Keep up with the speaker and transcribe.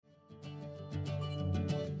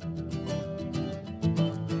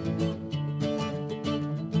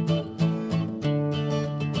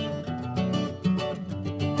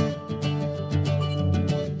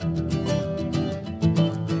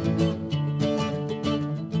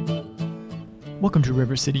Welcome to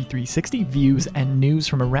River City 360, views and news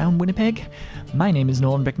from around Winnipeg. My name is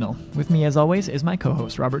Nolan Bicknell. With me, as always, is my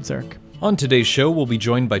co-host, Robert Zirk. On today's show, we'll be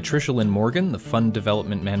joined by Tricia Lynn Morgan, the Fund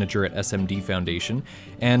Development Manager at SMD Foundation,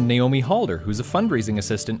 and Naomi Halder, who's a fundraising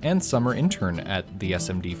assistant and summer intern at the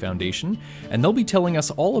SMD Foundation, and they'll be telling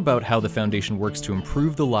us all about how the foundation works to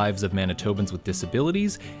improve the lives of Manitobans with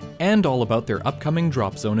disabilities, and all about their upcoming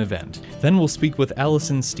Drop Zone event. Then we'll speak with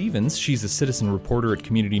Allison Stevens. She's a citizen reporter at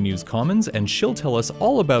Community News Commons, and she'll tell us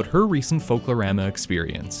all about her recent Folklorama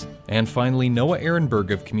experience. And finally, Noah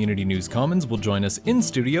Ehrenberg of Community News Commons will join us in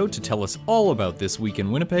studio to tell us all about this week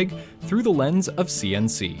in Winnipeg through the lens of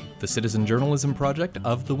CNC, the citizen journalism project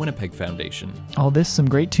of the Winnipeg Foundation. All this, some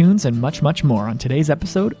great tunes, and much, much more on today's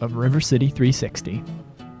episode of River City 360.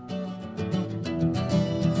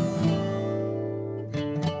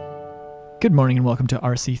 Good morning and welcome to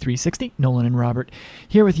RC360. Nolan and Robert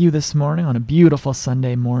here with you this morning on a beautiful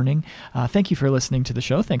Sunday morning. Thank you for listening to the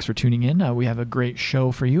show. Thanks for tuning in. We have a great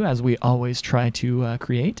show for you, as we always try to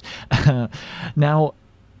create. Now,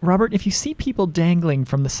 Robert, if you see people dangling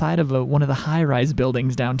from the side of one of the high-rise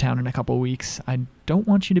buildings downtown in a couple weeks, I don't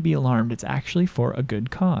want you to be alarmed. It's actually for a good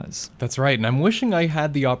cause. That's right, and I'm wishing I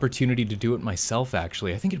had the opportunity to do it myself,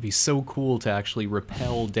 actually. I think it'd be so cool to actually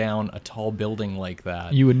rappel down a tall building like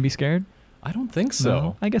that. You wouldn't be scared? I don't think so.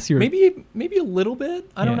 No, I guess you're... Maybe a little bit?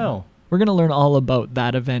 I don't know. We're going to learn all about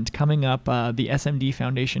that event coming up. The SMD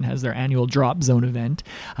Foundation has their annual Drop Zone event.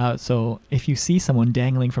 So if you see someone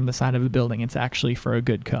dangling from the side of a building, it's actually for a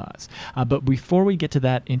good cause. But before we get to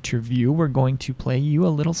that interview, we're going to play you a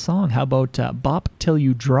little song. How about Bop Till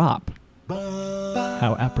You Drop?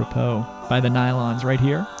 How apropos, by the Nylons right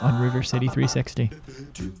here on River City 360.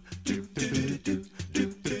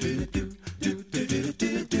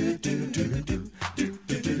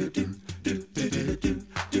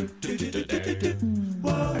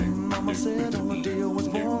 Mama said on the day I was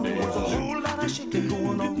born, there was a whole lot of shaking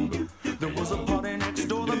going on. There was a party next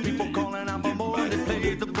door, the people calling out for more. They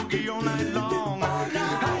played the boogie all night long.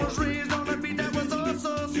 I was raised on a beat that was oh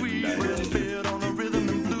so sweet, breastfed on the rhythm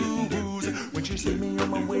and blues. When she sent me on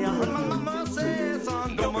my way, I heard my mama say,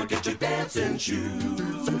 son, don't forget your dancing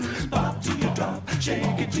shoes. Bop till you drop,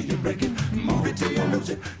 shake it till you break it, move it till you lose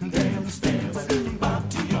it, dance, dance. Bop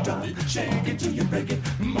till you drop, shake it till you break it,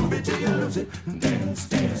 move it till you lose it, dance,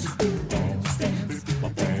 dance. Dance, dance,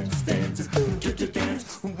 dance, dance, get to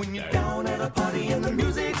dance. When you're down at a party and the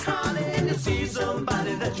music's hot and you see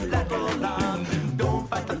somebody that you like a lot, don't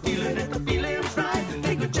fight the feeling if the feeling's right.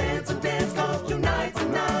 Take a chance and dance, cause tonight's the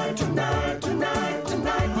night, tonight, tonight,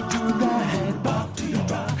 tonight. Do that, bop till you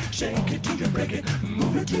drop, shake it till you break it,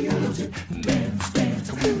 move it till you lose it, dance,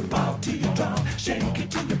 dance. Bop till you drop, shake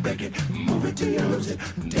it till you break it, move it till you lose it,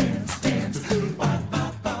 dance, dance. Bop,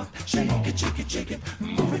 bop, bop, shake it, shake it, shake it,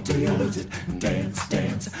 move it till you lose it, dance,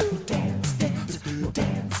 dance, dance, dance,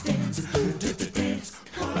 dance, dance, dance.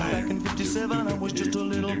 Back in 57, I was just a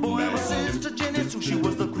little boy. My sister Jenny, so she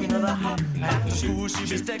was the queen of the hop. After school, she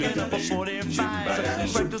was stacking up a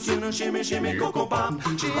 45. Practicing a shimmy, shimmy, cocoa pop.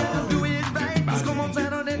 She had to do it right, 'cause come on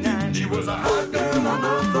Saturday night, she was a hot girl on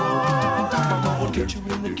the floor. Mama would catch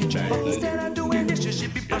her in the kitchen, but instead of doing dishes,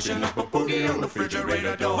 she'd be brushing up a boogie on the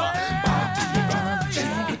refrigerator door. Bop till you drop,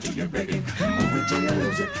 shake it till you break it, move it till you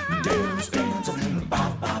lose it, dance, dance.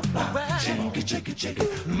 Bop, bop, bop, shake it, shake it, shake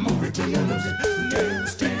it, move it till you lose it,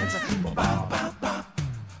 dance, dance. Bop, bop, bop,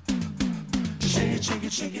 shake it, shake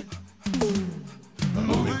it, shake it,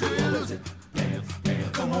 move it till you lose it, dance, dance.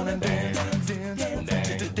 Come on and dance, dance,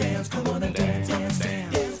 dance, dance. Come on and dance, dance,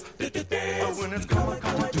 dance. When it's cold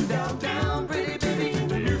down, down, pretty baby,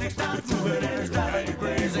 the music starts moving and it's driving you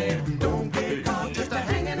crazy. Don't get caught just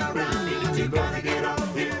hanging around. You gotta get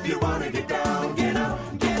off if you wanna get down. Get up,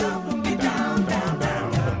 get up, get down, down,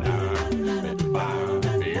 down.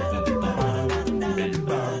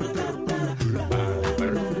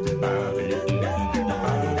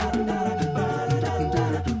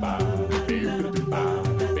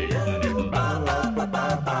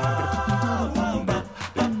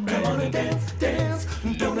 Come on and dance, dance.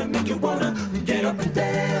 Don't it make you wanna get up and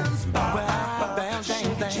dance?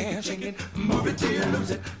 Dance, dance, shake it, move it till you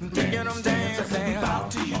lose it. Dance, dance, bop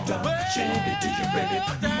till you drop, shake it till you break it,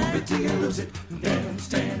 move it till you lose it. Dance,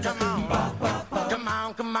 dance, come on, bop, bop, bop. Come on.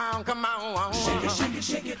 on, come on, come on. Shake it, shake it,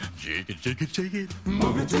 shake it. Shake it, shake it, shake it.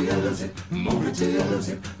 Move it till you lose it. Move it till you lose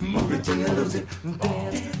it. Move it till you lose it.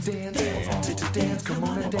 Dance, dance, dance, dance, come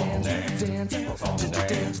on and dance. Dance,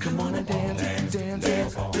 dance, come on and dance.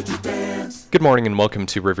 Dance, dance. Good morning and welcome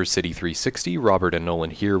to River City 360. Robert and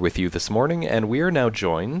Nolan here with you this morning, and we are now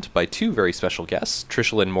joined by two very special guests,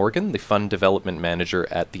 Tricia Lynn Morgan, the Fund Development Manager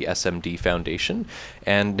at the SMD Foundation,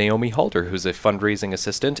 and Naomi Halder, who's a fundraising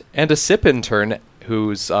assistant and a SIP intern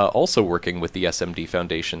who's also working with the SMD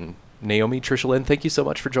Foundation. Naomi, Tricia Lynn, thank you so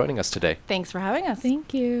much for joining us today. Thanks for having us.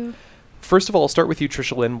 Thank you. First of all, I'll start with you,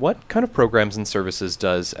 Tricia Lynn. What kind of programs and services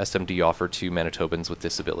does SMD offer to Manitobans with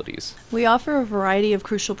disabilities? We offer a variety of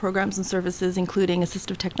crucial programs and services, including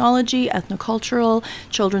assistive technology, ethnocultural,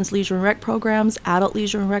 children's leisure and rec programs, adult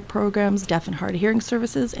leisure and rec programs, deaf and hard of hearing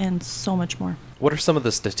services, and so much more. What are some of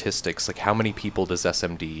the statistics? Like, how many people does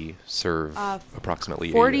SMD serve approximately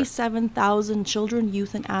a year? 47,000 children,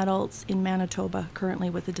 youth, and adults in Manitoba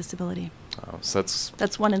currently with a disability. Oh, so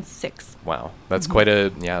that's 1 in 6. wow. That's quite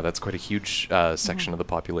a huge section of the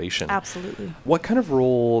population. Absolutely. What kind of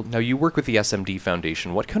role? Now, you work with the SMD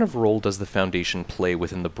Foundation. What kind of role does the foundation play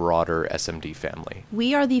within the broader SMD family?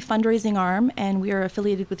 We are the fundraising arm, and we are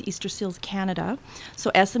affiliated with Easter Seals Canada. So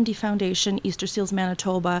SMD Foundation, Easter Seals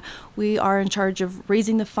Manitoba, we are in charge of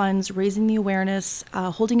raising the funds, raising the awareness,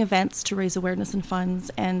 holding events to raise awareness and funds,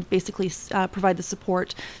 and basically provide the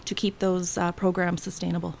support to keep those programs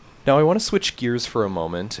sustainable. Now, I want to switch gears for a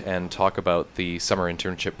moment and talk about the summer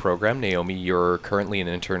internship program. Naomi, you're currently an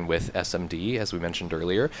intern with SMD, as we mentioned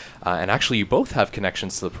earlier. And actually, you both have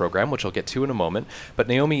connections to the program, which I'll get to in a moment. But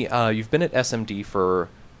Naomi, you've been at SMD for,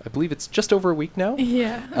 I believe it's just over a week now?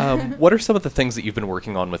 Yeah. What are some of the things that you've been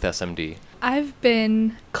working on with SMD? I've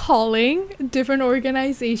been calling different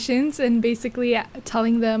organizations and basically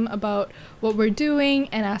telling them about what we're doing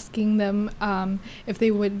and asking them if they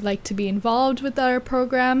would like to be involved with our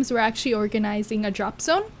programs. We're actually organizing a drop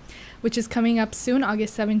zone, which is coming up soon,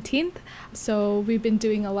 August 17th. So we've been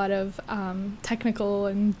doing a lot of technical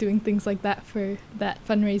and doing things like that for that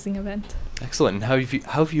fundraising event. Excellent. And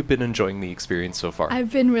how have you been enjoying the experience so far?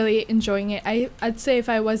 I've been really enjoying it. I'd say if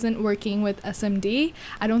I wasn't working with SMD,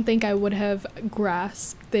 I don't think I would have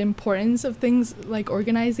grasped the importance of things like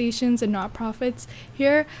organizations and nonprofits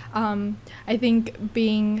here. I think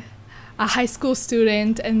being a high school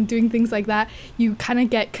student and doing things like that, you kind of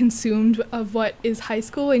get consumed of what is high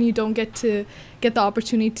school, and you don't get the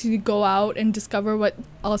opportunity to go out and discover what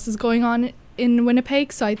else is going on in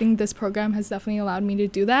Winnipeg. So I think this program has definitely allowed me to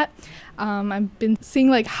do that. I've been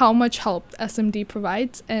seeing like how much help SMD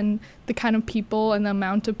provides and the kind of people and the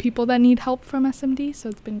amount of people that need help from SMD. So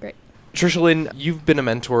it's been great. Tricia Lynn, you've been a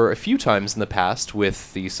mentor a few times in the past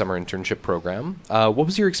with the summer internship program. What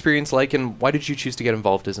was your experience like, and why did you choose to get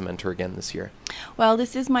involved as a mentor again this year? Well,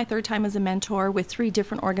 this is my third time as a mentor with 3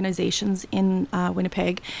 different organizations in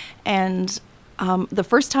Winnipeg. And the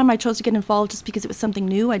first time I chose to get involved just because it was something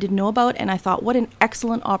new I didn't know about, and I thought, what an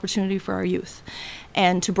excellent opportunity for our youth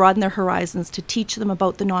and to broaden their horizons, to teach them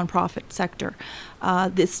about the nonprofit sector.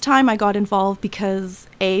 This time I got involved because,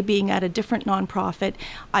 being at a different nonprofit,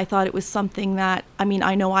 I thought it was something that,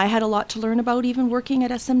 I know I had a lot to learn about even working at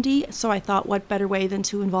SMD, so I thought what better way than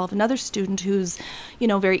to involve another student who's,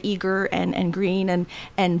 very eager and green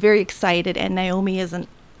and very excited, and Naomi is an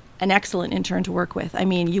excellent intern to work with.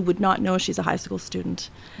 You would not know she's a high school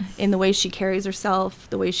student in the way she carries herself,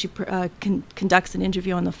 the way she conducts an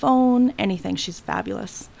interview on the phone, anything. She's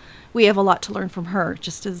fabulous. We have a lot to learn from her,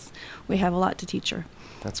 just as we have a lot to teach her.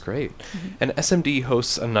 That's great. Mm-hmm. And SMD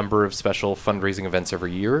hosts a number of special fundraising events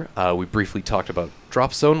every year. We briefly talked about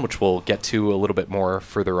Drop Zone, which we'll get to a little bit more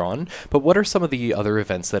further on. But what are some of the other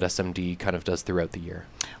events that SMD kind of does throughout the year?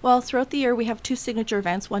 Well, throughout the year, we have 2 signature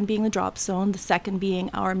events, one being the Drop Zone, the second being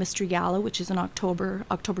our Mystery Gala, which is in October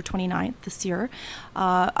 29th this year.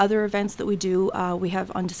 Other events that we do, we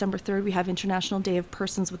have on December 3rd, we have International Day of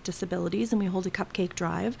Persons with Disabilities, and we hold a cupcake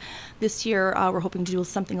drive. This year, we're hoping to do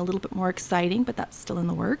something a little bit more exciting, but that's still in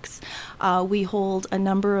the works. We hold a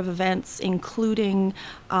number of events, including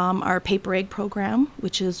our Paper Egg program,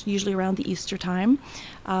 which is usually around the Easter time.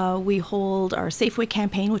 We hold our Safeway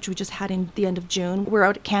campaign, which we just had in the end of June. We're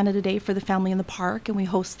out at Canada Day for the Family in the Park, and we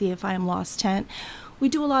host the If I Am Lost tent. We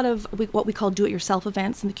do a lot of what we call do-it-yourself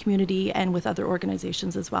events in the community and with other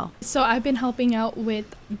organizations as well. So I've been helping out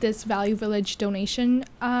with this Value Village donation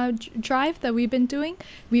drive that we've been doing.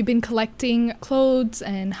 We've been collecting clothes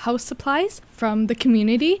and house supplies from the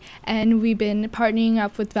community, and we've been partnering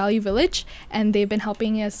up with Value Village, and they've been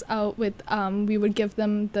helping us out with, we would give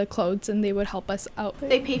them the clothes and they would help us out.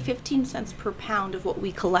 They pay 15 cents per pound of what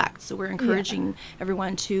we collect, so we're encouraging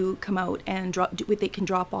everyone to come out and they can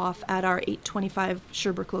drop off at our 825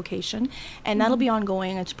 Sherbrooke location, and that'll be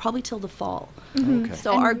ongoing. It's probably till the fall. Okay.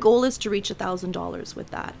 So our goal is to reach $1,000 with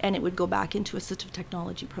that, and it would go back into assistive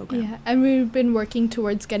technology program. Yeah, and we've been working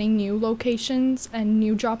towards getting new locations and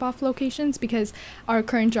new drop-off locations, because our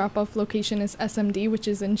current drop-off location is SMD, which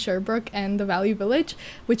is in Sherbrooke, and the Value Village,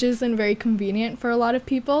 which isn't very convenient for a lot of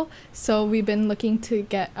people. So we've been looking to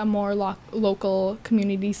get a more local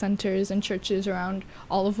community centers and churches around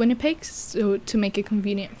all of Winnipeg, so to make it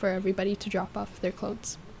convenient for everybody to drop off their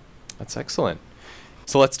clothes. That's excellent.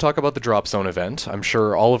 So let's talk about the Drop Zone event. I'm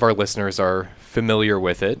sure all of our listeners are familiar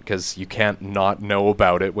with it, because you can't not know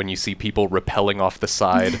about it when you see people rappelling off the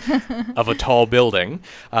side of a tall building.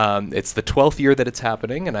 It's the 12th year that it's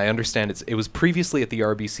happening, and I understand it was previously at the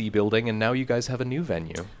RBC building, and now you guys have a new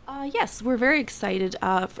venue. Yes, we're very excited.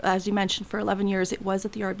 As you mentioned, for 11 years it was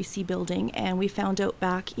at the RBC building, and we found out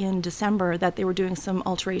back in December that they were doing some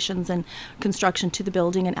alterations and construction to the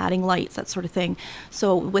building and adding lights, that sort of thing.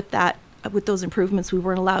 So with those improvements, we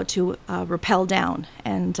weren't allowed to rappel down,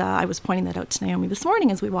 and I was pointing that out to Naomi this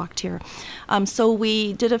morning as we walked here. So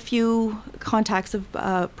we did a few contacts of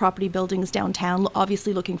property buildings downtown,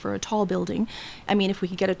 obviously looking for a tall building. I mean, if we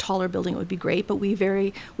could get a taller building, it would be great, but we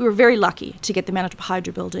were very lucky to get the Manitoba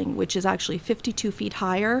Hydro building, which is actually 52 feet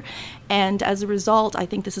higher, and as a result, I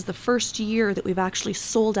think this is the first year that we've actually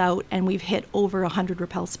sold out, and we've hit over 100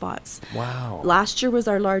 rappel spots. Wow. Last year was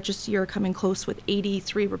our largest year, coming close with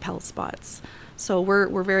 83 rappel spots. So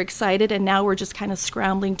we're very excited, and now we're just kind of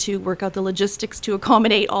scrambling to work out the logistics to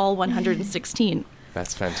accommodate all 116.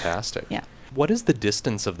 That's fantastic. Yeah. What is the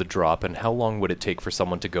distance of the drop, and how long would it take for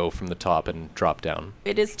someone to go from the top and drop down?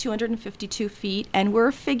 It is 252 feet, and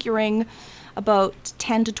we're figuring about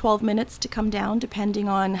 10 to 12 minutes to come down, depending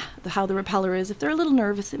on how the rappeller is. If they're a little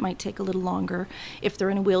nervous, it might take a little longer. If they're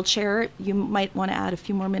in a wheelchair, you might want to add a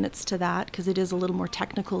few more minutes to that, because it is a little more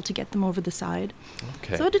technical to get them over the side.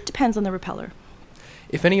 Okay. So it depends on the rappeller.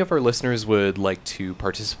 If any of our listeners would like to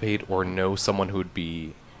participate or know someone who would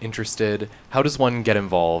be interested, how does one get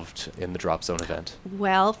involved in the Drop Zone event?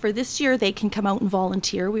 Well, for this year, they can come out and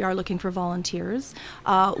volunteer. We are looking for volunteers.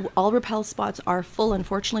 All rappel spots are full,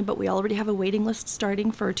 unfortunately, but we already have a waiting list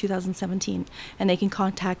starting for 2017, and they can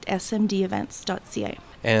contact smdevents.ca.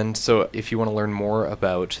 And so if you want to learn more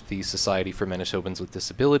about the Society for Manitobans with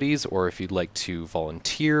Disabilities, or if you'd like to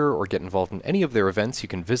volunteer or get involved in any of their events, you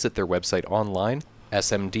can visit their website online,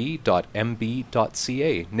 smd.mb.ca.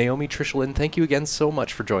 Naomi Trishelin, thank you again so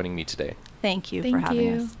much for joining me today. Thank you for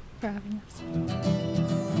having us. for having us.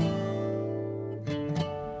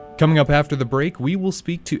 Coming up after the break, we will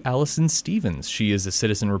speak to Allison Stevens. She is a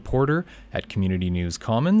citizen reporter at Community News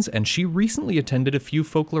Commons, and she recently attended a few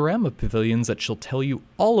Folklorama pavilions that she'll tell you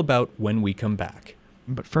all about when we come back.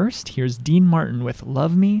 But first, here's Dean Martin with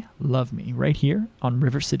Love Me, right here on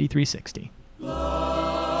River City 360.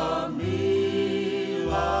 Love me,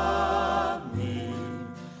 love me,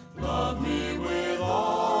 love me with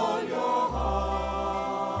all your heart.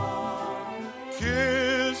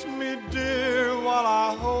 Kiss me, dear, while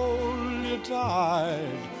I hold you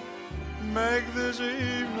tight. Make this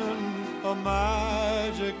evening a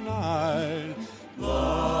magic night.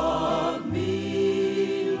 Love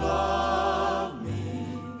me, love me,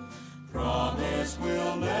 promise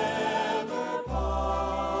we'll never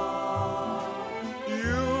part.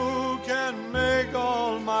 You can make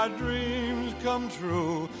all my dreams come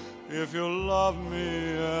true if you love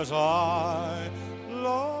me as I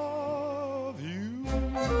love you.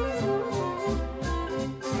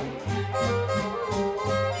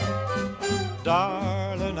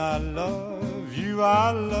 Darling, I love you,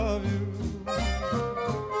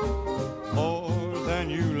 more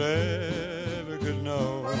than you'll ever could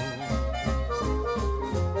know.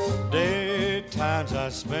 Daytimes I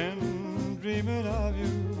spend dreaming of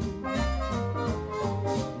you,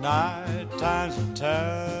 night times I'm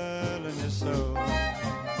telling you so.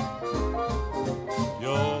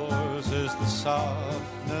 Yours is the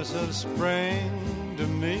softness of spring to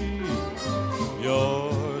me,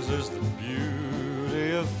 yours is the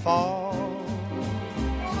beauty of fall.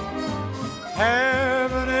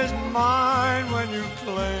 Heaven is mine when you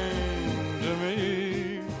cling to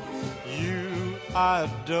me, you I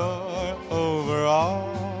adore over all.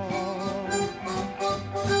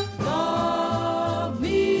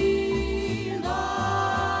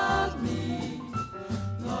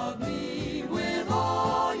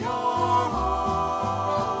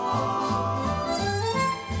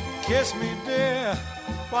 kiss me, dear,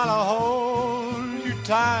 while I hold you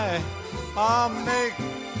tight. I'll make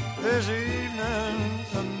this evening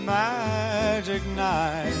a magic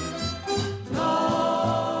night.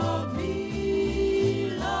 Love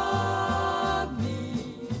me,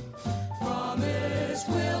 promise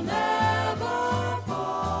we'll never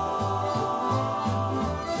part.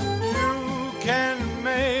 You can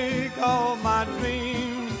make all my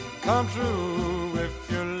dreams come true if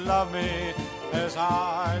you love me as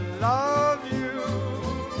I love you.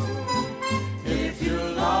 If you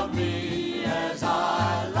love me as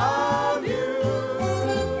I love you.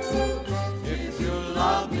 If you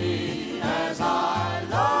love me as I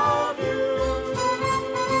love you.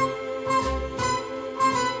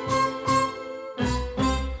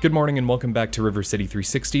 Good morning and welcome back to River City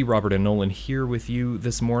 360. Robert and Nolan here with you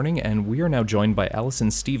this morning, and we are now joined by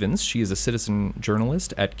Allison Stevens. She is a citizen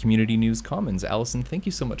journalist at Community News Commons. Allison, thank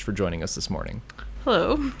you so much for joining us this morning.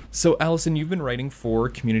 Hello. So, Allison, you've been writing for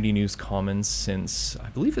Community News Commons since, I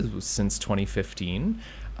believe it was since 2015.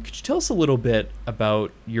 Could you tell us a little bit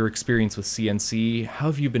about your experience with CNC? How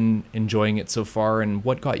have you been enjoying it so far, and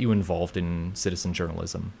what got you involved in citizen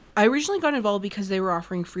journalism? I originally got involved because they were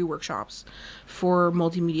offering free workshops for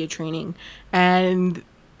multimedia training, and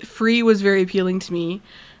free was very appealing to me,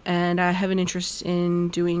 and I have an interest in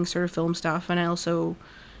doing sort of film stuff, and I also,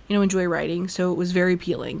 enjoy writing, so it was very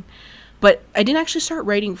appealing. But I didn't actually start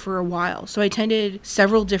writing for a while. So I attended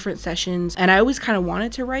several different sessions, and I always kind of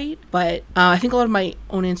wanted to write, but I think a lot of my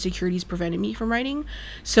own insecurities prevented me from writing.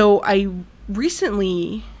 So I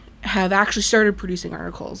recently have actually started producing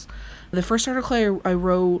articles. The first article I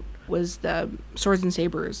wrote was the Swords and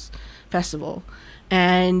Sabers Festival.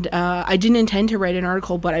 And I didn't intend to write an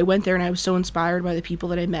article, but I went there and I was so inspired by the people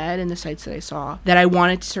that I met and the sites that I saw that I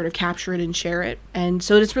wanted to sort of capture it and share it. And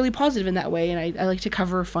so it's really positive in that way. And I like to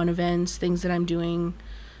cover fun events, things that I'm doing.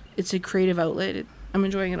 It's a creative outlet. I'm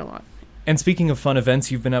enjoying it a lot. And speaking of fun events,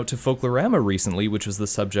 you've been out to Folklorama recently, which was the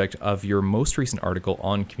subject of your most recent article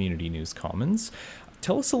on Community News Commons.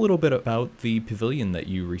 Tell us a little bit about the pavilion that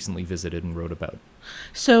you recently visited and wrote about.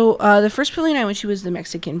 So the first pavilion I went to was the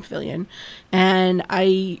Mexican pavilion, and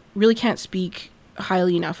I really can't speak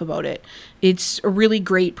highly enough about it. It's a really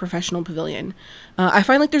great professional pavilion. I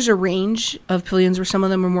find like there's a range of pavilions where some of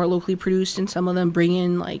them are more locally produced and some of them bring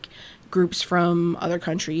in like groups from other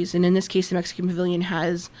countries. And in this case, the Mexican pavilion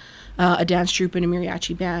has a dance troupe and a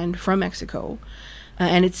mariachi band from Mexico.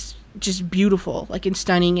 And it's just beautiful, like and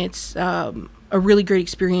stunning. It's a really great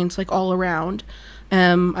experience, like all around.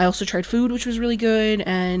 I also tried food, which was really good,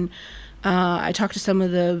 and I talked to some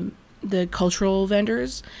of the cultural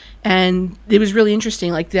vendors, and it was really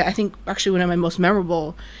interesting. Like I think actually one of my most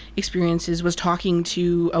memorable experiences was talking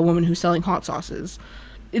to a woman who's selling hot sauces.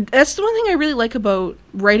 That's the one thing I really like about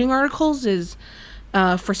writing articles is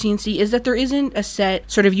for CNC is that there isn't a set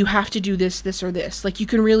sort of you have to do this, or this. Like you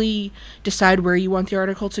can really decide where you want the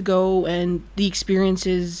article to go, and the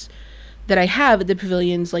experiences that I have at the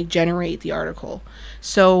pavilions like generate the article.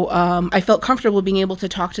 So I felt comfortable being able to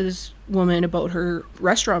talk to this woman about her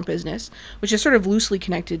restaurant business, which is sort of loosely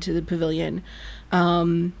connected to the pavilion,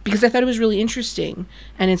 because I thought it was really interesting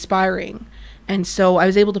and inspiring. And so I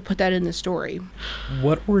was able to put that in the story.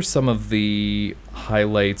 What were some of the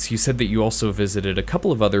highlights? You said that you also visited a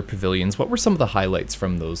couple of other pavilions. What were some of the highlights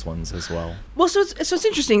from those ones as well? Well, so it's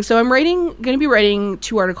interesting. So I'm going to be writing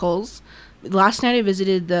 2 articles. Last night I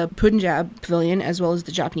visited the Punjab pavilion as well as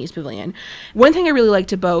the Japanese pavilion. One thing I really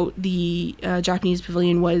liked about the Japanese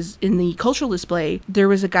pavilion was in the cultural display, there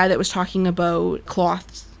was a guy that was talking about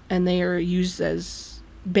cloths, and they are used as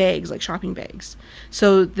bags, like shopping bags.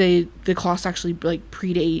 So the cloths actually like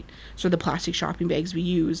predate sort of the plastic shopping bags we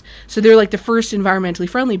use. So they're like the first environmentally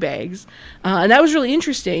friendly bags. And that was really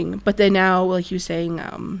interesting. But then now, like he was saying,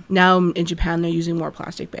 now in Japan they're using more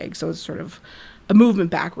plastic bags. So it's sort of a movement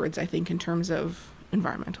backwards, I think, in terms of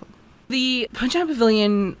environmental. The Punjab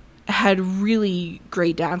Pavilion had really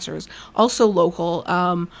great dancers, also local.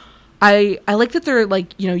 I like that they're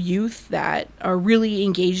like, youth that are really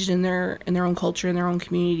engaged in their own culture, in their own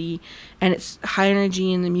community, and it's high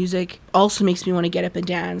energy, and the music also makes me want to get up and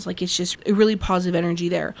dance. Like it's just a really positive energy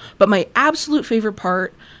there. But my absolute favorite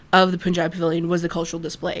part of the Punjab Pavilion was the cultural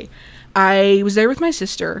display. I was there with my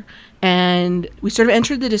sister, and we sort of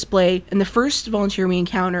entered the display, and the first volunteer we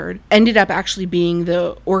encountered ended up actually being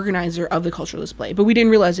the organizer of the cultural display, but we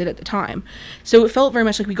didn't realize it at the time. So it felt very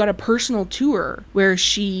much like we got a personal tour where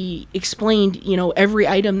she explained, every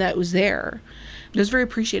item that was there. I was very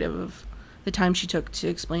appreciative of the time she took to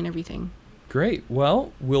explain everything. Great.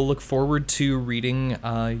 Well, we'll look forward to reading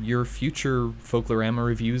your future Folklorama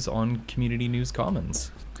reviews on Community News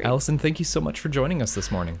Commons. Great. Allison, thank you so much for joining us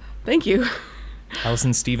this morning. Thank you.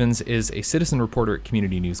 Allison Stevens is a citizen reporter at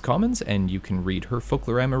Community News Commons, and you can read her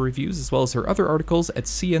Folklorama reviews as well as her other articles at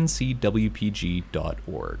cncwpg.org.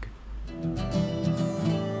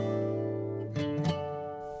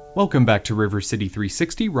 Welcome back to River City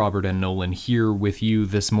 360. Robert and Nolan here with you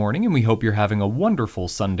this morning, and we hope you're having a wonderful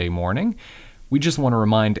Sunday morning. We just want to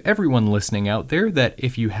remind everyone listening out there that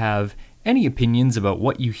if you have any opinions about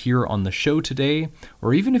what you hear on the show today,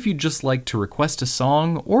 or even if you'd just like to request a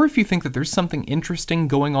song, or if you think that there's something interesting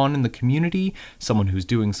going on in the community, someone who's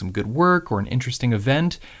doing some good work or an interesting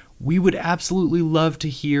event, we would absolutely love to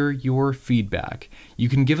hear your feedback. You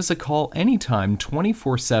can give us a call anytime,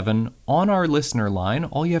 24/7, on our listener line.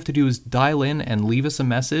 All you have to do is dial in and leave us a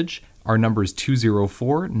message. Our number is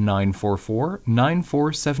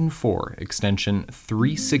 204-944-9474, extension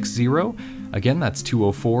 360. Again, that's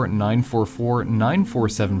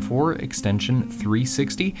 204-944-9474, extension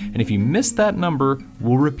 360. And if you missed that number,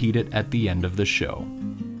 we'll repeat it at the end of the show.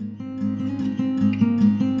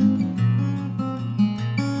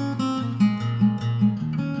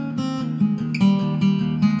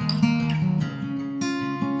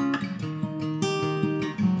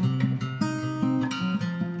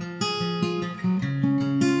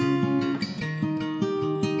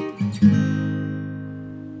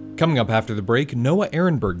 Coming up after the break, Noah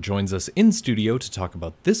Ehrenberg joins us in studio to talk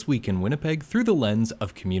about This Week in Winnipeg through the lens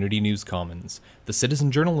of Community News Commons, the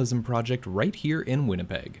citizen journalism project right here in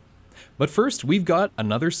Winnipeg. But first, we've got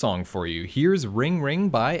another song for you. Here's Ring Ring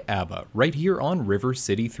by ABBA, right here on River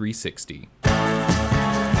City 360.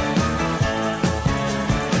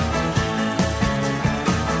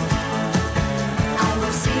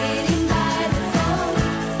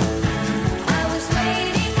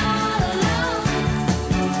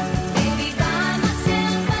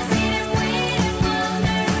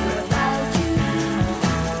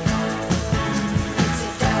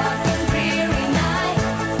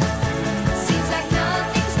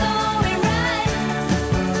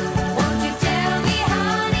 Won't you tell me,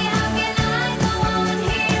 honey, how can I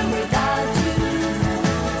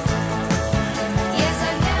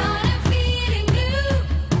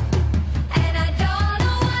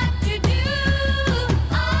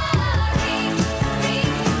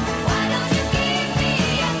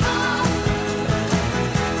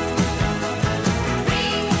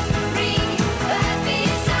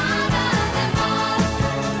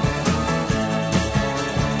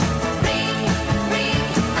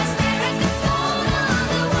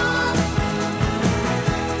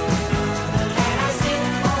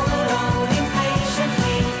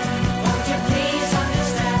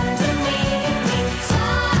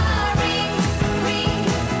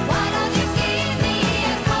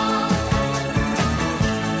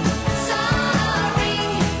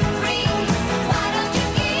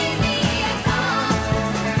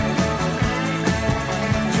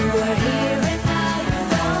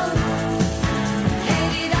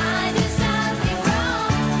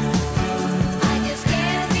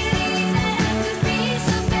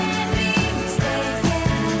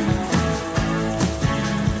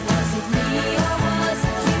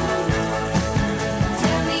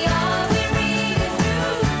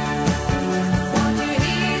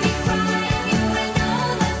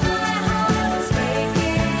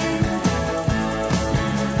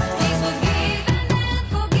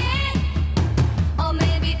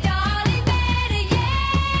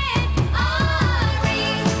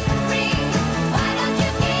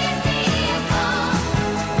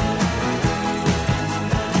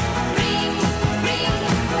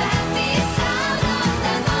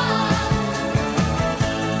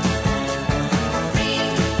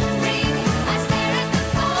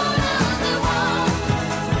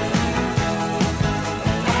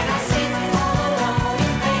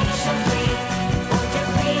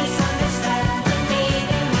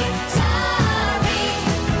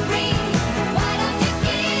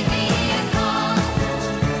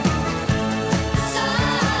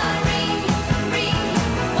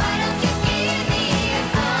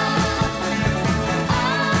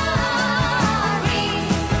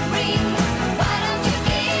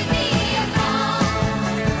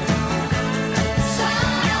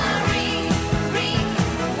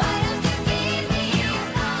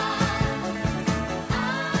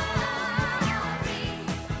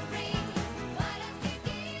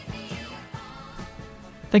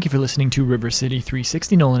Thank you for listening to River City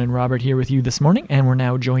 360. Nolan and Robert here with you this morning, and we're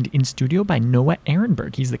now joined in studio by Noah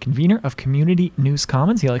Ehrenberg. He's the convener of Community News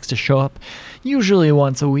Commons. He likes to show up usually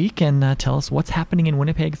once a week and tell us what's happening in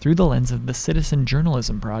Winnipeg through the lens of the citizen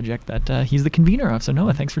journalism project that he's the convener of. So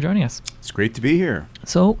Noah, thanks for joining us. It's great to be here.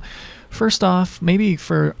 So first off, maybe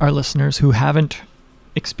for our listeners who haven't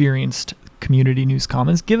experienced Community News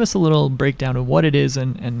Commons, give us a little breakdown of what it is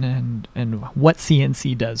and what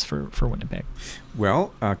CNC does for Winnipeg.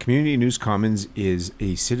 Well, Community News Commons is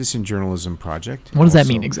a citizen journalism project. What does that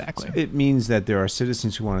mean exactly? It means that there are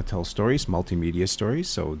citizens who want to tell stories, multimedia stories.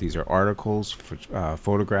 So these are articles,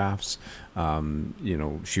 photographs,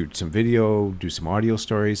 shoot some video, do some audio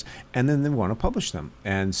stories, and then they want to publish them.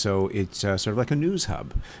 And so it's sort of like a news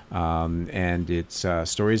hub. And it's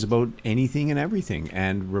stories about anything and everything,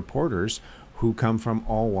 and reporters who come from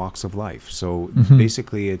all walks of life. So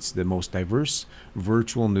basically, it's the most diverse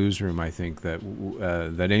virtual newsroom, I think,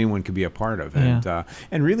 that anyone could be a part of. Yeah.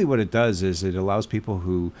 And really what it does is it allows people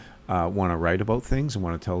who want to write about things and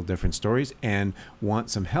want to tell different stories and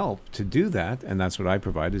want some help to do that. And that's what I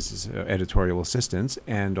provide is editorial assistance.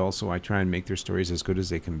 And also I try and make their stories as good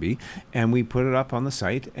as they can be. And we put it up on the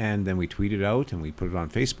site, and then we tweet it out, and we put it on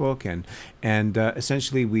Facebook. And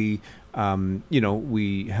essentially we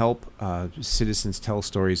help citizens tell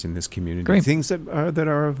stories in this community. Great. Things that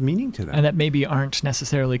are of meaning to them. And that maybe aren't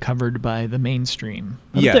necessarily covered by the mainstream.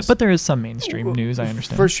 Yes. But there is some mainstream news, I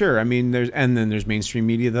understand. For sure. I mean, there's mainstream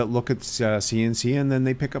media that look at CNC, and then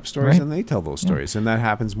they pick up stories and they tell those stories. And that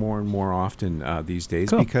happens more and more often these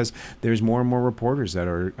days because there's more and more reporters that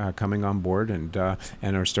are coming on board and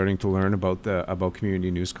are starting to learn about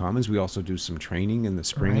Community News Commons. We also do some training in the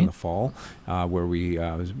spring and the fall where we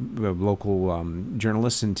local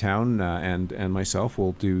journalists in town and myself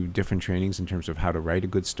will do different trainings in terms of how to write a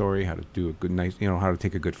good story, how to do a good how to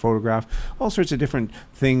take a good photograph, all sorts of different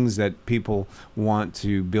things that people want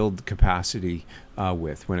to build capacity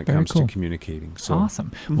with when it comes to communicating. So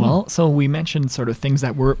awesome. Well, so we mentioned sort of things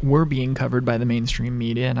that were being covered by the mainstream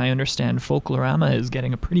media, and I understand Folklorama is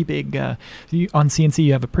getting a pretty big on CNC.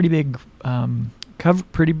 You have a pretty big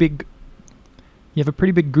You have a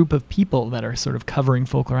pretty big group of people that are sort of covering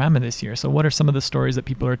Folklorama this year. So what are some of the stories that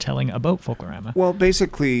people are telling about Folklorama? Well,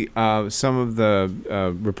 basically, some of the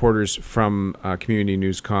reporters from Community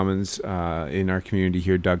News Commons in our community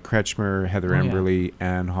here, Doug Kretschmer, Heather Emberley,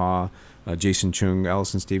 Ann Haw, Jason Chung,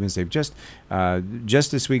 Allison Stevens, they've just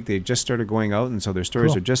this week, they just started going out, and so their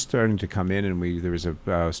stories are just starting to come in, and there was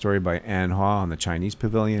a story by Ann Haw on the Chinese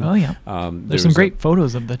Pavilion. Oh, yeah. There's some great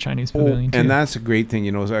photos of the Chinese Pavilion, too. And that's a great thing.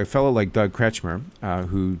 A fellow like Doug Kretschmer,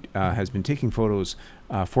 who has been taking photos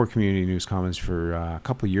for Community News Commons for a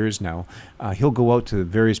couple of years now. He'll go out to the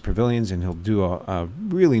various pavilions and he'll do a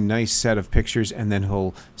really nice set of pictures, and then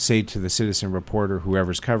he'll say to the citizen reporter,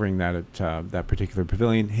 whoever's covering that at that particular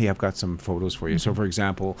pavilion, hey, I've got some photos for you. So, for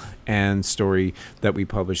example, Ann's story that we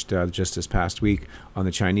published just this past week on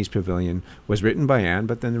the Chinese Pavilion was written by Ann,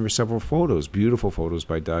 but then there were several photos, beautiful photos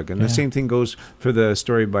by Doug. And the same thing goes for the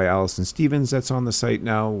story by Allison Stevens that's on the site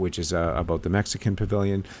now, which is about the Mexican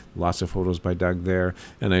Pavilion. Lots of photos by Doug there.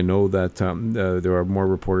 And I know that there are more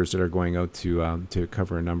reporters that are going out to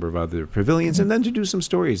cover a number of other pavilions, and then to do some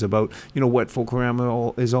stories about what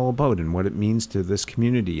Folklorama is all about and what it means to this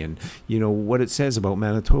community, and what it says about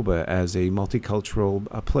Manitoba as a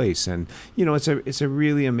multicultural place. And it's a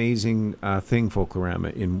really amazing thing, Folklorama,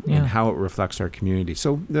 in how it reflects our community.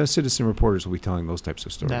 So the citizen reporters will be telling those types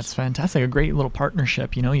of stories. That's fantastic. A great little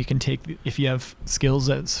partnership. You can take, if you have skills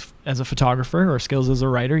as a photographer or skills as a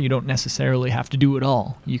writer, you don't necessarily have to do it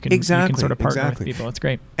all. You can sort of partner with people. It's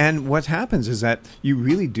great. And what happens is that you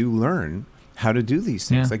really do learn how to do these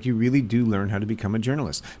things. Like, you really do learn how to become a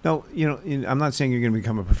journalist. Now, I'm not saying you're going to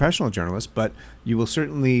become a professional journalist, but you will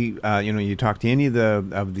certainly, you talk to any of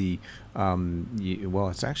the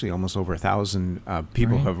it's actually almost over 1,000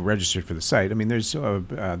 people who have registered for the site. I mean, there's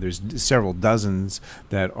several dozens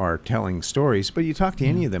that are telling stories, but you talk to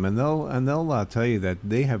any of them, and they'll tell you that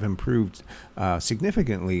they have improved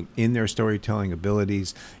significantly in their storytelling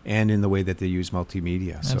abilities and in the way that they use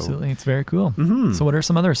multimedia. Absolutely, it's very cool. So, what are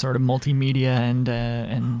some other sort of multimedia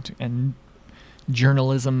and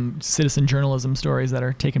journalism, citizen journalism stories that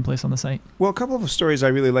are taking place on the site? Well, a couple of stories I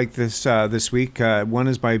really like this week. One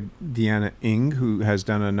is by Deanna Ng, who has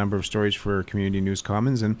done a number of stories for Community News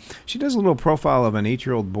Commons, and she does a little profile of an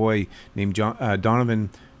 8-year-old boy named Donovan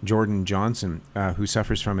Jordan Johnson, who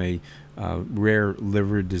suffers from a rare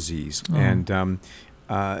liver disease. And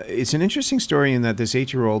it's an interesting story in that this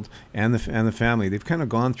 8-year-old and the family, they've kind of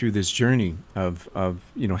gone through this journey of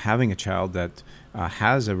having a child that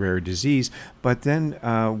has a rare disease. But then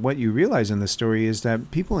what you realize in the story is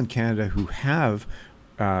that people in Canada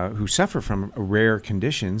who suffer from rare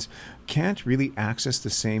conditions can't really access the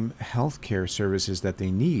same healthcare services that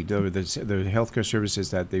they need, or the healthcare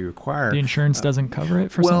services that they require. The insurance doesn't cover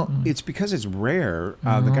it for well, something? it's because it's rare.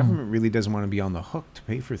 The government really doesn't want to be on the hook to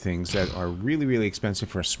pay for things that are really, really expensive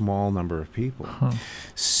for a small number of people.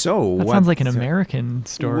 So that sounds like an American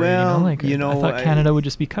story. Well, I thought Canada would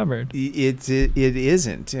just be covered. It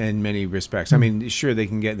isn't in many respects. I mean, sure, they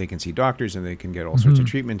can see doctors and they can get all sorts of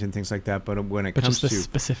treatment and things like that. But when it comes just the to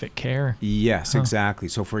specific care. Yes, exactly.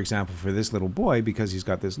 So, for example, for this little boy, because he's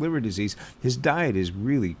got this liver disease, his diet is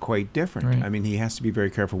really quite different. Right. I mean, he has to be very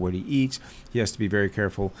careful what he eats. He has to be very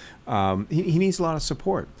careful. He needs a lot of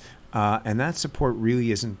support. And that support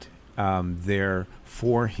really isn't there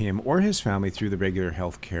for him or his family through the regular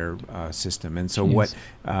healthcare system. And so what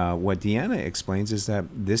Deanna explains is that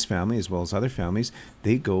this family, as well as other families,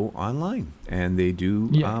 they go online and they do.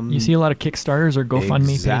 You see a lot of Kickstarters or GoFundMe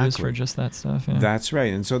pages Exactly. for just that stuff. Yeah. That's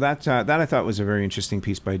right. And so that I thought was a very interesting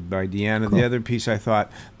piece by Deanna. Cool. The other piece I thought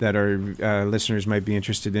that our listeners might be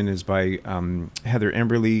interested in is by Heather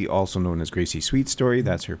Emberley, also known as Gracie Sweet Story.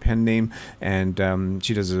 That's her pen name. And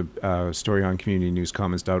she does a story on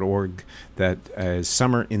communitynewscommons.org that is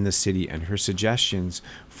Summer in the City, and her suggestions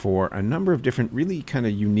for a number of different really kind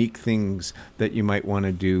of unique things that you might want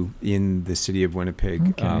to do in the city of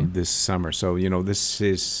Winnipeg this summer. So, this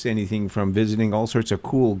is anything from visiting all sorts of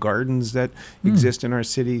cool gardens that exist in our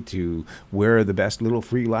city, to where are the best little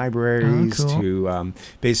free libraries, to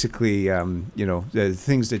basically, the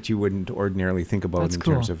things that you wouldn't ordinarily think about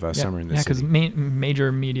terms of summer in the city. Yeah, because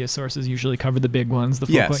major media sources usually cover the big ones, the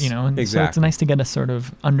Yes, and exactly. so it's nice to get a sort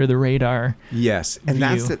of under the radar. Yes, and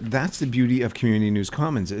view. that's the beauty of Community News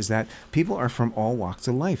Commons, is that people are from all walks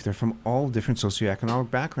of life. They're from all different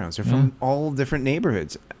socioeconomic backgrounds. They're from all different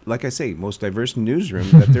neighborhoods. Like I say, most diverse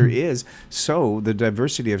newsroom that there is. So the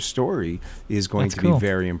diversity of story is going to be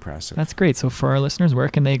very impressive. That's great. So for our listeners, where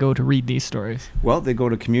can they go to read these stories? Well, they go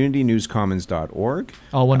to communitynewscommons.org.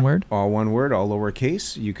 All one word? All one word, all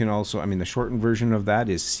lowercase. You can also, the shortened version of that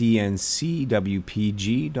is cncwpg.org.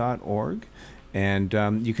 And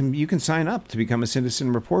you can sign up to become a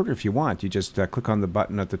citizen reporter if you want. You just click on the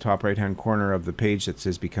button at the top right-hand corner of the page that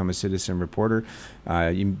says Become a Citizen Reporter.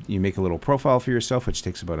 You make a little profile for yourself, which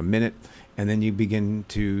takes about a minute, and then you begin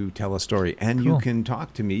to tell a story. And you can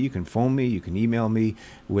talk to me, you can phone me, you can email me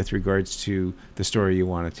with regards to the story you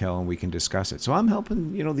want to tell, and we can discuss it. So I'm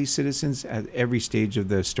helping these citizens at every stage of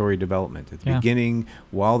the story development, at the beginning,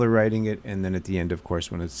 while they're writing it, and then at the end, of course,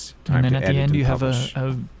 when it's time to edit and publish. And then at the end, you have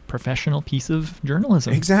a professional piece of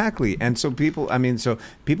journalism. Exactly. And so people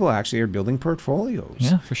actually are building portfolios.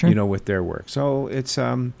 Yeah, for sure. With their work. So it's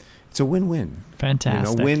a win-win.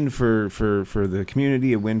 Fantastic. A win for the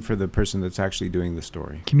community, a win for the person that's actually doing the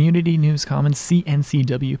story. Community News Commons,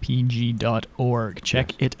 cncwpg.org.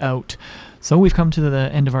 Check it out. So we've come to the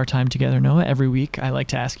end of our time together, Noah. Every week I like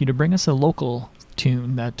to ask you to bring us a local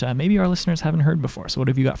tune that maybe our listeners haven't heard before. So what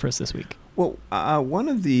have you got for us this week? Well, one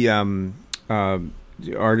of the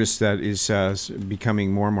artist that is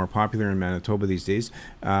becoming more and more popular in Manitoba these days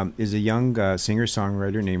is a young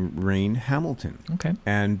singer-songwriter named Rain Hamilton. Okay.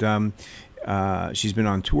 And she's been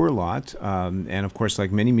on tour a lot. And, of course,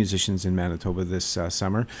 like many musicians in Manitoba this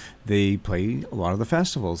summer, they play a lot of the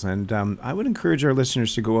festivals. And I would encourage our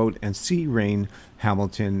listeners to go out and see Rain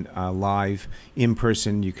Hamilton live in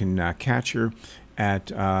person. You can catch her at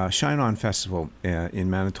Shine On Festival in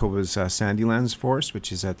Manitoba's Sandylands Forest,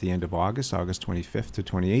 which is at the end of August 25th to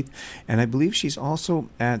 28th. And I believe she's also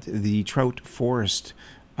at the Trout Forest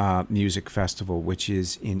Music Festival, which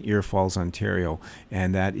is in Ear Falls, Ontario.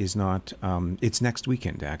 And that is not, it's next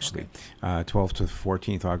weekend, actually, 12th to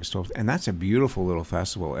 14th, August 12th. And that's a beautiful little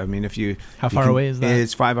festival. How far away is that?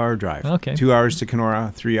 It's 5-hour drive. Okay. 2 hours to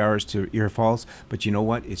Kenora, 3 hours to Ear Falls. But you know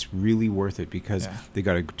what? It's really worth it because they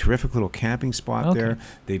got a terrific little camping spot there.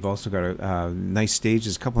 They've also got a nice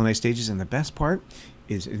stages, a couple of nice stages. And the best part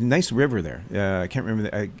is a nice river there. I can't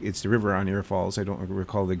remember. It's the river on Ear Falls. I don't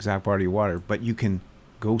recall the exact body of water. But you can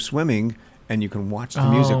go swimming and you can watch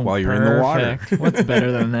the music while you're in the water. What's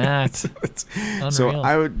better than that? So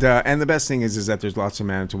I would, and the best thing is that there's lots of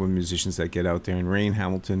Manitoba musicians that get out there, and Rain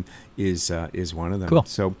Hamilton is one of them. Cool.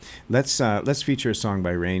 So let's feature a song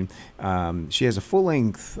by Rain. She has a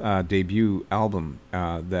full-length debut album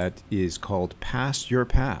that is called Past Your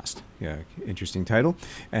Past. Yeah, interesting title.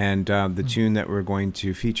 And the tune that we're going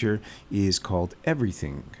to feature is called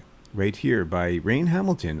Everything. Right here by Rain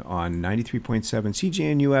Hamilton on 93.7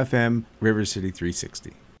 CJNU FM, River City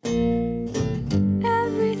 360.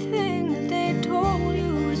 Everything that they told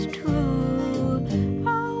you was true.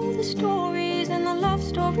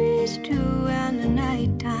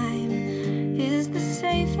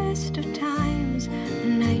 safest of times. The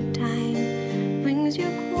nighttime brings you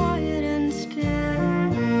quiet and still.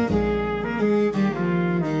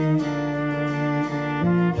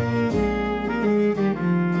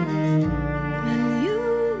 And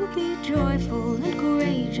you will be joyful and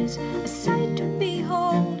courageous, a sight to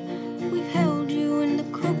behold. We've held you in the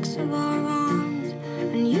crooks of our arms,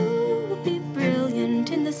 and you will be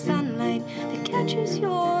brilliant in the sunlight that catches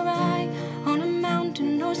your eye on a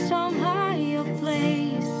mountain or some higher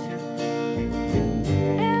place.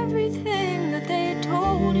 Everything that they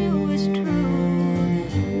told you is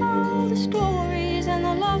true, all the stories and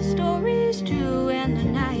the love stories too. And the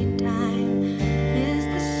nighttime is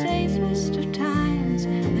the safest of times.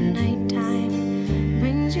 The nighttime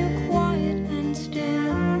brings you quiet and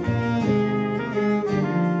still.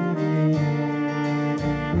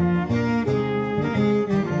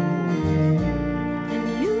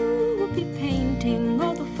 And you will be painting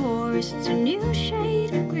all the forests a new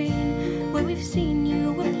shade of green. Where we've seen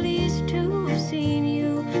you, we're pleased to have seen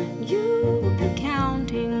you. You will be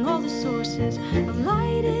counting all the sources of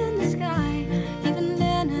light in the sky, even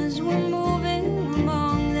then as we're moving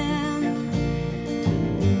among them.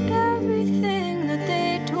 Everything that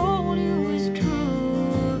they told you is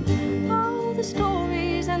true, all the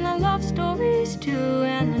stories and the love stories too.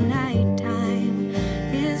 And the nighttime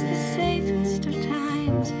is the safest of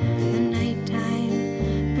times. The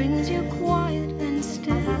nighttime brings you quiet and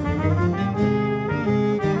still.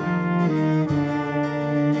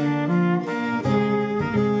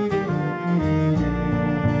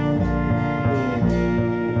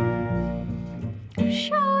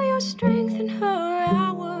 Show your strength in her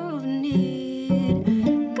hour of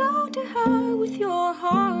need. Go to her with your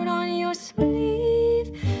heart on your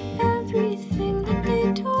sleeve. Everything that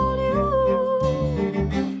they told you,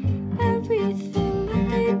 everything that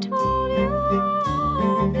they told you,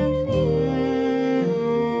 believe.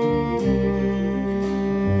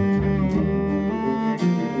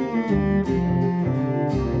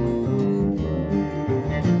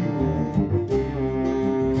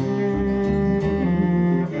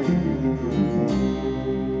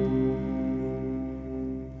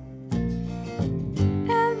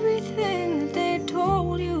 Everything that they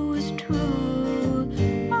told you is true,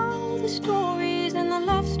 all the stories and the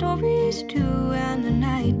love stories too. And the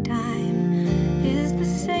nighttime is the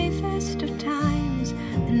safest of times.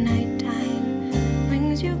 The nighttime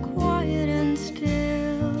brings you quiet and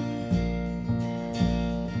still.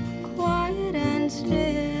 Quiet and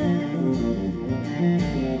still.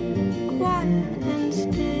 Quiet and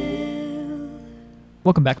still.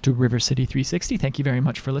 Welcome back to River City 360. Thank you very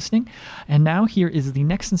much for listening. And now here is the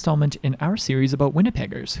next installment in our series about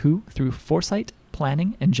Winnipeggers who, through foresight,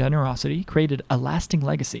 planning, and generosity, created a lasting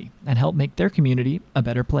legacy and helped make their community a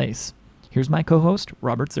better place. Here's my co-host,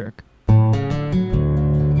 Robert Zirk.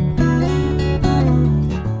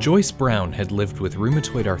 Joyce Brown had lived with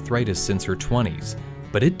rheumatoid arthritis since her 20s,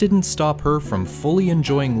 but it didn't stop her from fully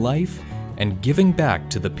enjoying life and giving back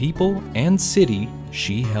to the people and city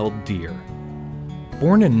she held dear.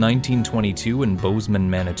 Born in 1922 in Bozeman,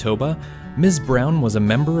 Manitoba, Ms. Brown was a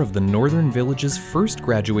member of the Northern Village's first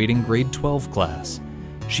graduating grade 12 class.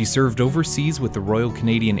 She served overseas with the Royal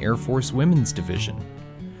Canadian Air Force Women's Division.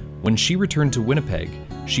 When she returned to Winnipeg,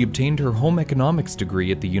 she obtained her home economics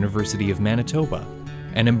degree at the University of Manitoba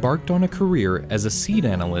and embarked on a career as a seed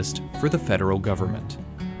analyst for the federal government.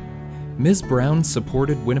 Ms. Brown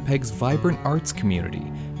supported Winnipeg's vibrant arts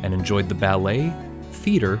community and enjoyed the ballet,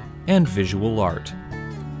 theater, and visual art.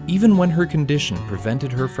 Even when her condition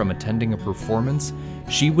prevented her from attending a performance,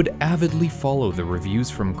 she would avidly follow the reviews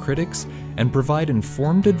from critics and provide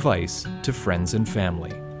informed advice to friends and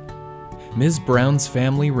family. Ms. Brown's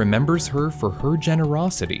family remembers her for her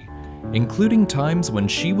generosity, including times when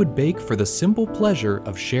she would bake for the simple pleasure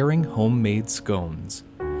of sharing homemade scones.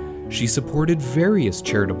 She supported various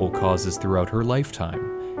charitable causes throughout her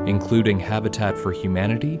lifetime, including Habitat for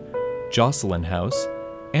Humanity, Jocelyn House,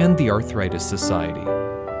 and the Arthritis Society.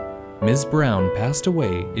 Ms. Brown passed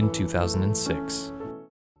away in 2006.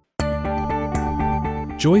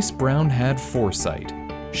 Joyce Brown had foresight.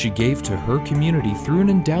 She gave to her community through an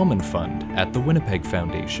endowment fund at the Winnipeg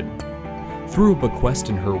Foundation. Through a bequest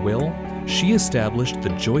in her will, she established the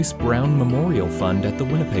Joyce Brown Memorial Fund at the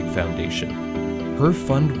Winnipeg Foundation. Her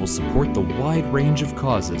fund will support the wide range of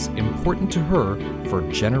causes important to her for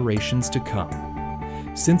generations to come.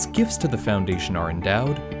 Since gifts to the foundation are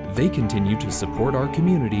endowed, they continue to support our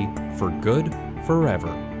community for good forever.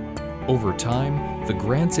 Over time, the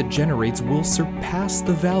grants it generates will surpass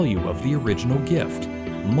the value of the original gift,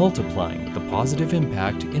 multiplying the positive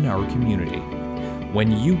impact in our community.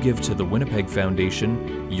 When you give to the Winnipeg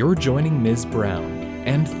Foundation, you're joining Ms. Brown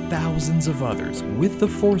and thousands of others with the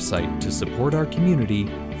foresight to support our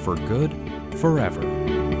community for good forever.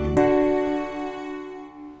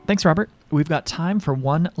 Thanks, Robert. We've got time for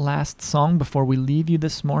one last song before we leave you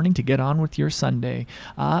this morning to get on with your Sunday.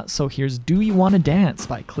 So here's Do You Wanna Dance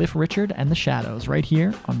by Cliff Richard and the Shadows right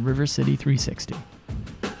here on River City 360.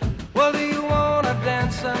 Well, do you wanna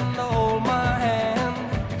dance and hold my hand?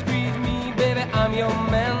 Squeeze me, baby, I'm your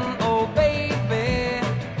man. Oh, baby,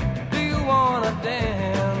 do you wanna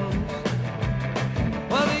dance?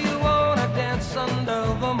 Well, do you wanna dance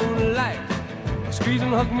under the moonlight? Squeeze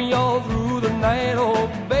and hug me all through the night. Oh,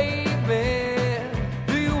 baby,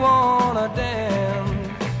 do you wanna dance?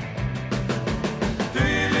 Do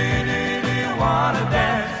you wanna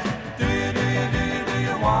dance? Do you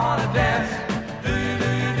wanna dance? Do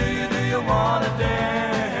you wanna dance?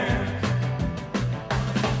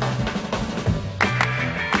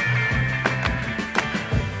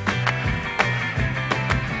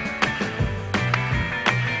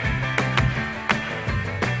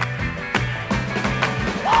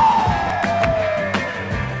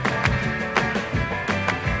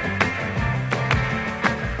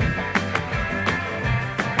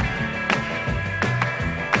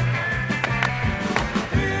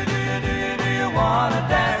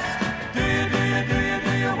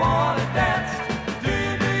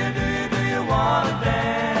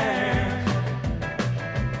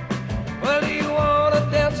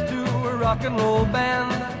 Rock and roll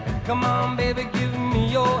band, come on, baby, give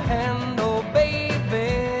me your hand. Oh,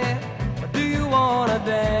 baby, do you wanna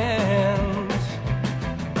dance?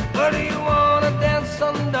 Or do you wanna dance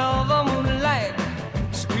under the moonlight?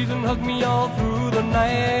 Squeeze and hug me all through the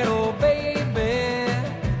night. Oh, baby,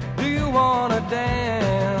 do you wanna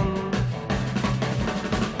dance?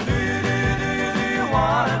 Do you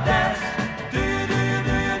wanna dance? Do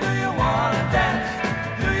you wanna dance?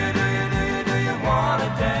 Do you wanna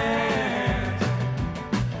dance?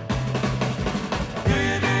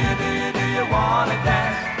 Wanna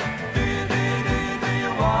dance? Do you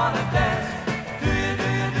wanna dance? Do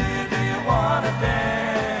you wanna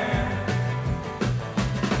dance?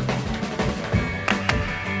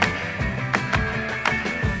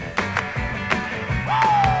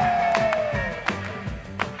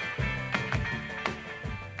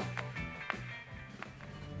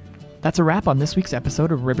 That's a wrap on this week's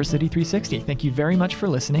episode of River City 360. Thank you very much for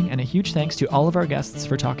listening, and a huge thanks to all of our guests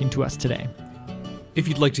for talking to us today. If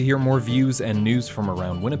you'd like to hear more views and news from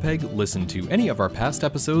around Winnipeg, listen to any of our past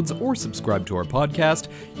episodes, or subscribe to our podcast,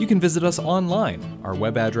 you can visit us online. Our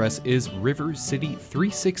web address is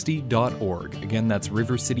rivercity360.org. Again, that's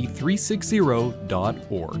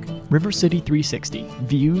rivercity360.org. River City 360,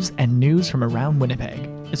 Views and News from Around Winnipeg,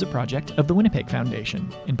 is a project of the Winnipeg Foundation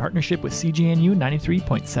in partnership with CGNU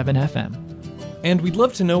 93.7 FM. And we'd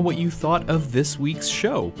love to know what you thought of this week's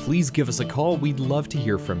show. Please give us a call. We'd love to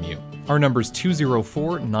hear from you. Our number is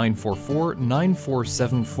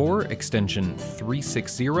 204-944-9474, extension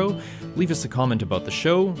 360. Leave us a comment about the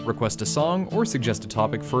show, request a song, or suggest a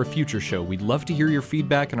topic for a future show. We'd love to hear your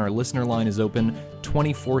feedback, and our listener line is open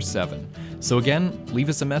 24/7. So again, leave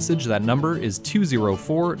us a message. That number is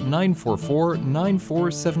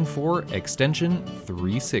 204-944-9474, extension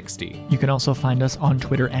 360. You can also find us on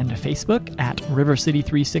Twitter and Facebook at River City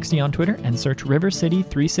 360 on Twitter, and search River City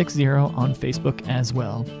 360 on Facebook as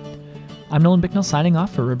well. I'm Nolan Bicknell signing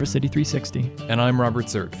off for River City 360. And I'm Robert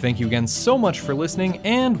Zirk. Thank you again so much for listening,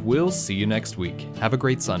 and we'll see you next week. Have a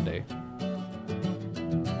great Sunday.